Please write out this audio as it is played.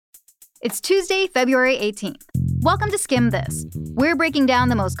It's Tuesday, February 18th. Welcome to Skim This. We're breaking down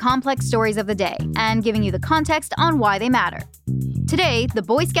the most complex stories of the day and giving you the context on why they matter. Today, the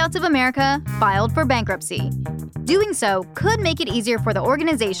Boy Scouts of America filed for bankruptcy. Doing so could make it easier for the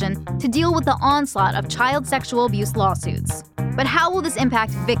organization to deal with the onslaught of child sexual abuse lawsuits. But how will this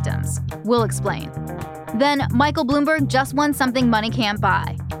impact victims? We'll explain. Then, Michael Bloomberg just won something money can't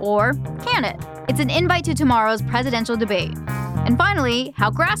buy. Or can it? It's an invite to tomorrow's presidential debate. And finally, how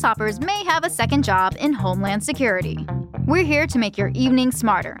grasshoppers may have a second job in Homeland Security. We're here to make your evening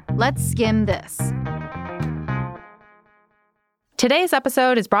smarter. Let's skim this. Today's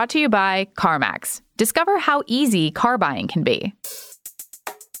episode is brought to you by CarMax. Discover how easy car buying can be.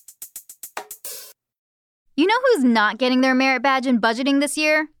 You know who's not getting their merit badge in budgeting this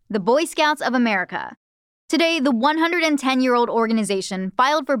year? The Boy Scouts of America. Today, the 110-year-old organization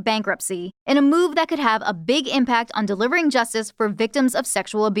filed for bankruptcy in a move that could have a big impact on delivering justice for victims of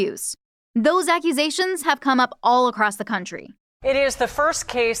sexual abuse. Those accusations have come up all across the country. It is the first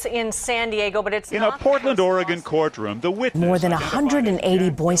case in San Diego, but it's in a Portland, Oregon courtroom. The witness more than 180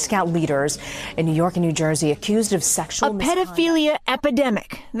 Boy Scout leaders in New York and New Jersey accused of sexual pedophilia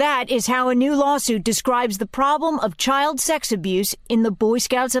epidemic. That is how a new lawsuit describes the problem of child sex abuse in the Boy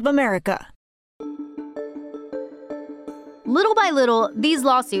Scouts of America. Little by little, these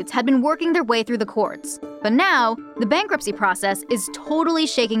lawsuits had been working their way through the courts. But now, the bankruptcy process is totally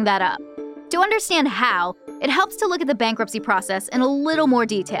shaking that up. To understand how, it helps to look at the bankruptcy process in a little more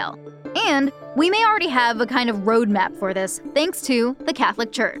detail. And we may already have a kind of roadmap for this, thanks to the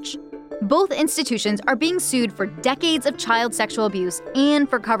Catholic Church. Both institutions are being sued for decades of child sexual abuse and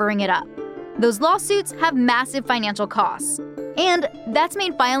for covering it up. Those lawsuits have massive financial costs. And that's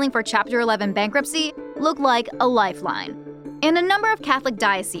made filing for Chapter 11 bankruptcy look like a lifeline. And a number of Catholic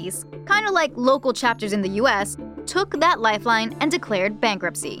dioceses, kind of like local chapters in the US, took that lifeline and declared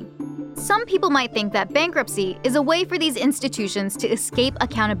bankruptcy. Some people might think that bankruptcy is a way for these institutions to escape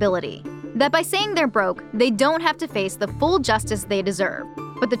accountability, that by saying they're broke, they don't have to face the full justice they deserve.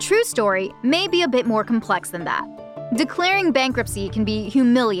 But the true story may be a bit more complex than that. Declaring bankruptcy can be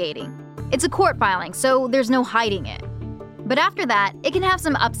humiliating. It's a court filing, so there's no hiding it. But after that, it can have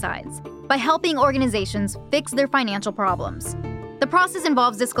some upsides by helping organizations fix their financial problems. The process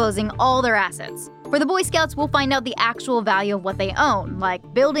involves disclosing all their assets. For the Boy Scouts, we'll find out the actual value of what they own,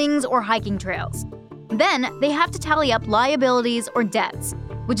 like buildings or hiking trails. Then, they have to tally up liabilities or debts,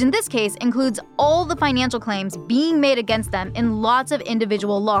 which in this case includes all the financial claims being made against them in lots of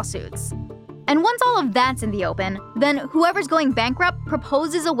individual lawsuits. And once all of that's in the open, then whoever's going bankrupt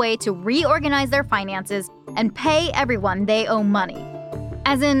proposes a way to reorganize their finances and pay everyone they owe money.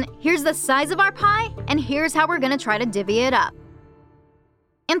 As in, here's the size of our pie, and here's how we're gonna try to divvy it up.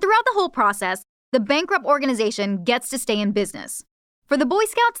 And throughout the whole process, the bankrupt organization gets to stay in business. For the Boy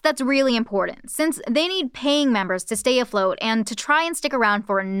Scouts, that's really important, since they need paying members to stay afloat and to try and stick around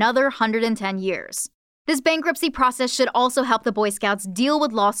for another 110 years. This bankruptcy process should also help the Boy Scouts deal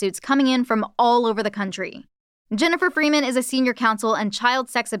with lawsuits coming in from all over the country. Jennifer Freeman is a senior counsel and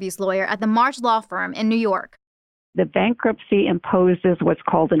child sex abuse lawyer at the March Law Firm in New York. The bankruptcy imposes what's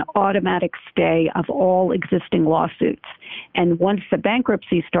called an automatic stay of all existing lawsuits. And once the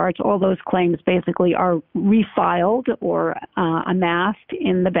bankruptcy starts, all those claims basically are refiled or amassed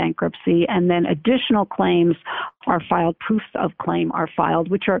in the bankruptcy, and then additional claims are filed, proofs of claim are filed,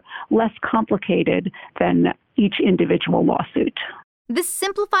 which are less complicated than each individual lawsuit. This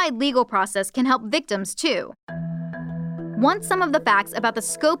simplified legal process can help victims, too. Once some of the facts about the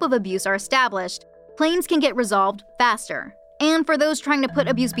scope of abuse are established, claims can get resolved faster. And for those trying to put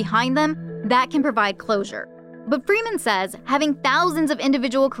abuse behind them, that can provide closure. But Freeman says having thousands of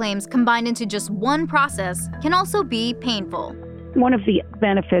individual claims combined into just one process can also be painful. One of the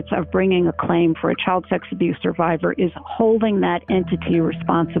benefits of bringing a claim for a child sex abuse survivor is holding that entity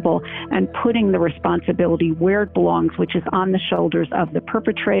responsible and putting the responsibility where it belongs, which is on the shoulders of the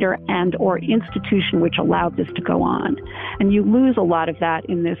perpetrator and or institution which allowed this to go on. And you lose a lot of that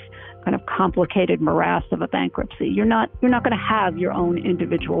in this kind of complicated morass of a bankruptcy. You're not going to have your own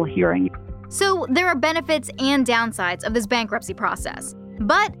individual hearing. So there are benefits and downsides of this bankruptcy process,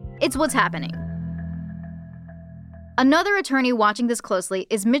 but it's what's happening. Another attorney watching this closely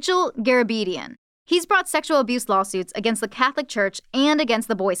is Mitchell Garabedian. He's brought sexual abuse lawsuits against the Catholic Church and against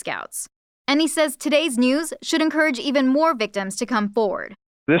the Boy Scouts. And he says today's news should encourage even more victims to come forward.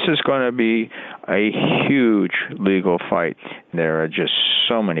 This is going to be a huge legal fight. There are just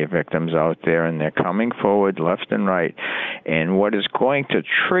so many victims out there, and they're coming forward left and right. And what is going to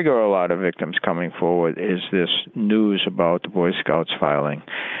trigger a lot of victims coming forward is this news about the Boy Scouts filing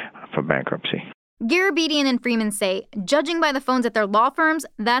for bankruptcy. Garabedian and Freeman say, judging by the phones at their law firms,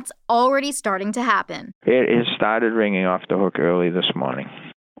 that's already starting to happen. It has started ringing off the hook early this morning.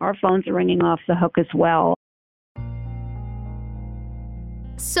 Our phones are ringing off the hook as well.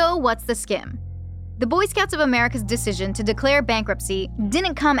 So what's the skim? The Boy Scouts of America's decision to declare bankruptcy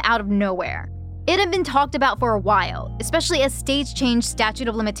didn't come out of nowhere. It had been talked about for a while, especially as states changed statute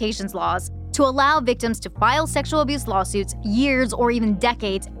of limitations laws to allow victims to file sexual abuse lawsuits years or even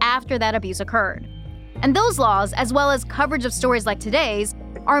decades after that abuse occurred. And those laws, as well as coverage of stories like today's,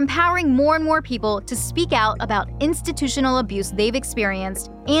 are empowering more and more people to speak out about institutional abuse they've experienced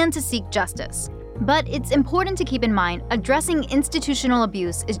and to seek justice. But it's important to keep in mind, addressing institutional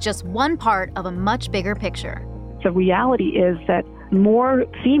abuse is just one part of a much bigger picture. The reality is that more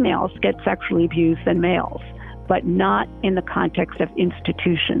females get sexually abused than males, but not in the context of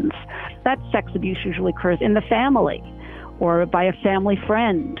institutions. That sex abuse usually occurs in the family or by a family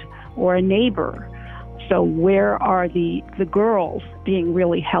friend or a neighbor. So where are the girls being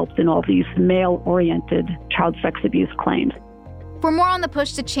really helped in all these male-oriented child sex abuse claims? For more on the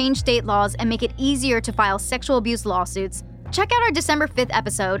push to change state laws and make it easier to file sexual abuse lawsuits, check out our December 5th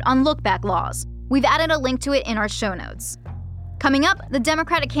episode on Look Back Laws. We've added a link to it in our show notes. Coming up, the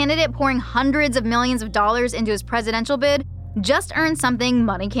Democratic candidate pouring hundreds of millions of dollars into his presidential bid just earned something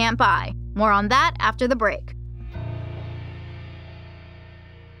money can't buy. More on that after the break.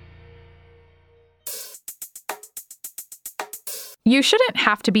 You shouldn't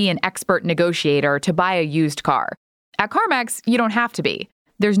have to be an expert negotiator to buy a used car. At CarMax, you don't have to be.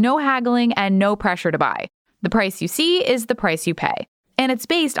 There's no haggling and no pressure to buy. The price you see is the price you pay. And it's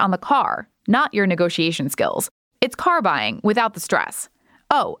based on the car, not your negotiation skills. It's car buying without the stress.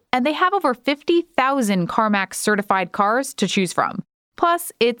 Oh, and they have over 50,000 CarMax certified cars to choose from.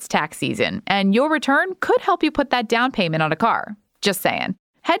 Plus, it's tax season, and your return could help you put that down payment on a car. Just saying.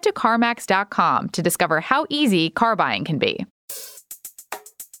 Head to CarMax.com to discover how easy car buying can be.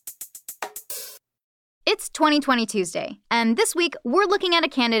 It's 2020 Tuesday, and this week we're looking at a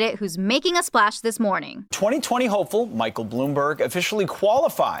candidate who's making a splash this morning. 2020 hopeful Michael Bloomberg officially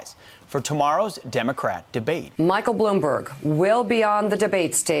qualifies for tomorrow's Democrat debate. Michael Bloomberg will be on the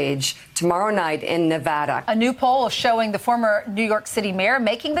debate stage tomorrow night in Nevada. A new poll showing the former New York City mayor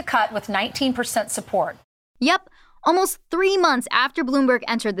making the cut with 19% support. Yep, almost 3 months after Bloomberg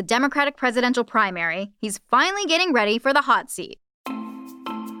entered the Democratic presidential primary, he's finally getting ready for the hot seat.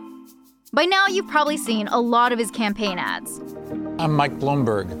 By now, you've probably seen a lot of his campaign ads. I'm Mike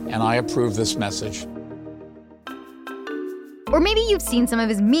Bloomberg, and I approve this message. Or maybe you've seen some of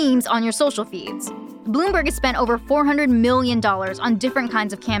his memes on your social feeds. Bloomberg has spent over $400 million on different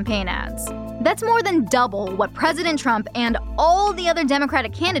kinds of campaign ads. That's more than double what President Trump and all the other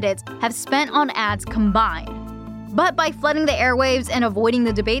Democratic candidates have spent on ads combined. But by flooding the airwaves and avoiding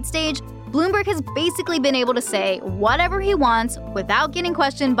the debate stage, Bloomberg has basically been able to say whatever he wants without getting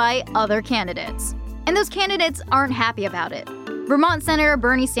questioned by other candidates. And those candidates aren't happy about it. Vermont Senator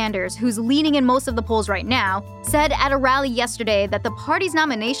Bernie Sanders, who's leading in most of the polls right now, said at a rally yesterday that the party's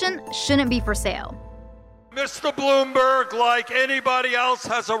nomination shouldn't be for sale. Mr. Bloomberg, like anybody else,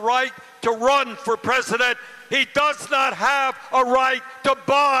 has a right to run for president. He does not have a right to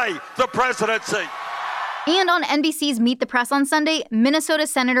buy the presidency. And on NBC's Meet the Press on Sunday, Minnesota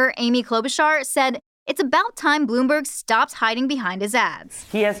Senator Amy Klobuchar said it's about time Bloomberg stops hiding behind his ads.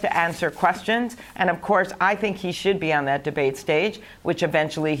 He has to answer questions, and of course, I think he should be on that debate stage, which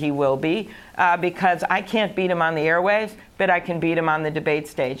eventually he will be, because I can't beat him on the airwaves, but I can beat him on the debate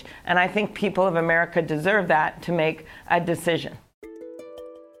stage. And I think people of America deserve that to make a decision.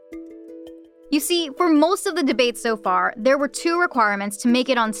 You see, for most of the debates so far, there were 2 requirements to make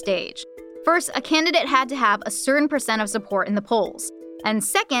it on stage. First, a candidate had to have a certain percent of support in the polls. And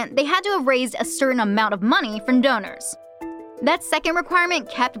second, they had to have raised a certain amount of money from donors. That second requirement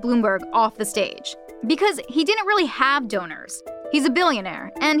kept Bloomberg off the stage, because he didn't really have donors. He's a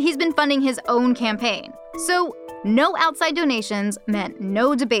billionaire, and he's been funding his own campaign. So, no outside donations meant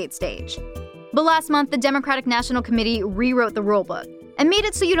no debate stage. But last month, the Democratic National Committee rewrote the rulebook and made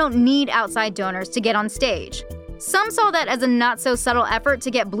it so you don't need outside donors to get on stage. Some saw that as a not-so-subtle effort to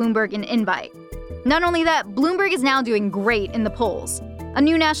get Bloomberg an invite. Not only that, Bloomberg is now doing great in the polls. A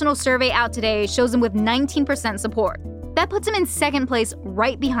new national survey out today shows him with 19% support. That puts him in second place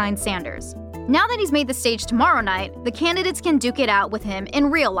right behind Sanders. Now that he's made the stage tomorrow night, the candidates can duke it out with him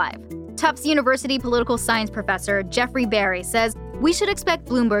in real life. Tufts University political science professor Jeffrey Barry says we should expect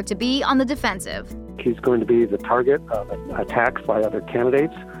Bloomberg to be on the defensive. He's going to be the target of attacks by other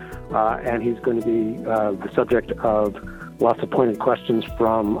candidates. And he's going to be the subject of lots of pointed questions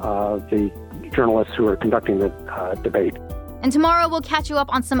from the journalists who are conducting the debate. And tomorrow we'll catch you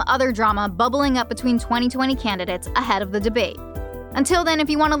up on some other drama bubbling up between 2020 candidates ahead of the debate. Until then, if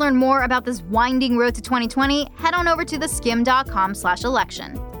you want to learn more about this winding road to 2020, head on over to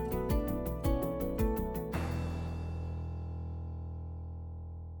theskimm.com/election.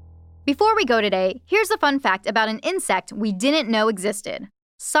 Before we go today, here's a fun fact about an insect we didn't know existed: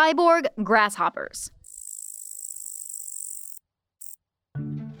 cyborg grasshoppers.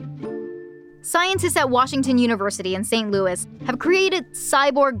 Scientists at Washington University in St. Louis have created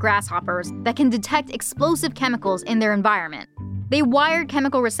cyborg grasshoppers that can detect explosive chemicals in their environment. They wired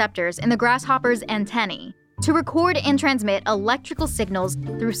chemical receptors in the grasshopper's antennae to record and transmit electrical signals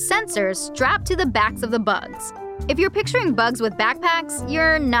through sensors strapped to the backs of the bugs. If you're picturing bugs with backpacks,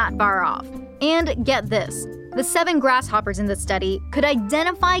 you're not far off. And get this, the 7 grasshoppers in the study could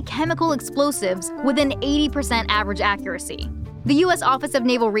identify chemical explosives with an 80% average accuracy. The U.S. Office of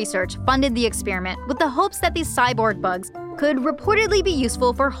Naval Research funded the experiment with the hopes that these cyborg bugs could reportedly be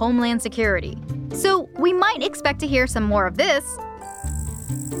useful for homeland security. So we might expect to hear some more of this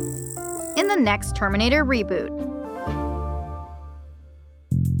in the next Terminator reboot.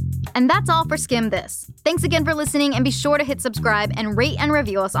 And that's all for Skim This. Thanks again for listening, and be sure to hit subscribe and rate and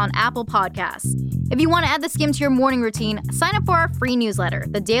review us on Apple Podcasts. If you want to add the Skim to your morning routine, sign up for our free newsletter,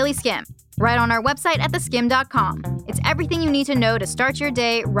 The Daily Skim, right on our website at theskimm.com. It's everything you need to know to start your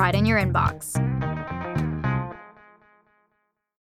day right in your inbox.